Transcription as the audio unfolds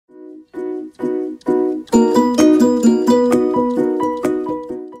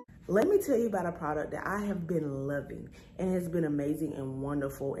tell you about a product that I have been loving and has been amazing and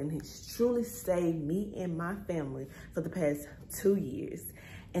wonderful and has truly saved me and my family for the past 2 years.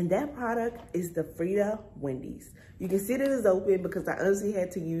 And that product is the Fridababy Windi. You can see that it's open because I honestly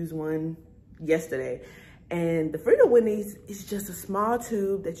had to use one yesterday. And the Fridababy Windi is just a small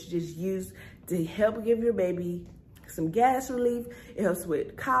tube that you just use to help give your baby some gas relief. It helps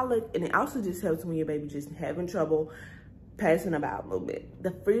with colic, and it also just helps when your baby just having trouble passing about a little bit. The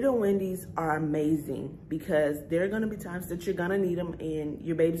Fridababy Windis are amazing because there are gonna be times that you're gonna need them and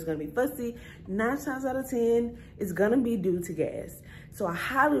your baby's gonna be fussy. 9 times out of 10, it's gonna be due to gas. So I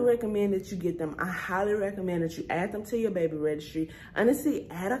highly recommend that you get them. I highly recommend that you add them to your baby registry. Honestly,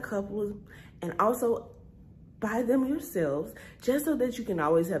 add a couple and also buy them yourselves just so that you can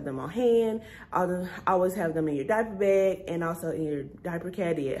always have them on hand, always have them in your diaper bag and also in your diaper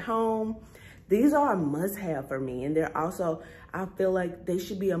caddy at home. These are a must-have for me, and they're also, I feel like they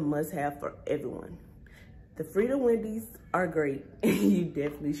should be a must-have for everyone. The Fridababy Windis are great, and you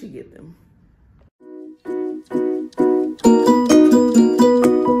definitely should get them.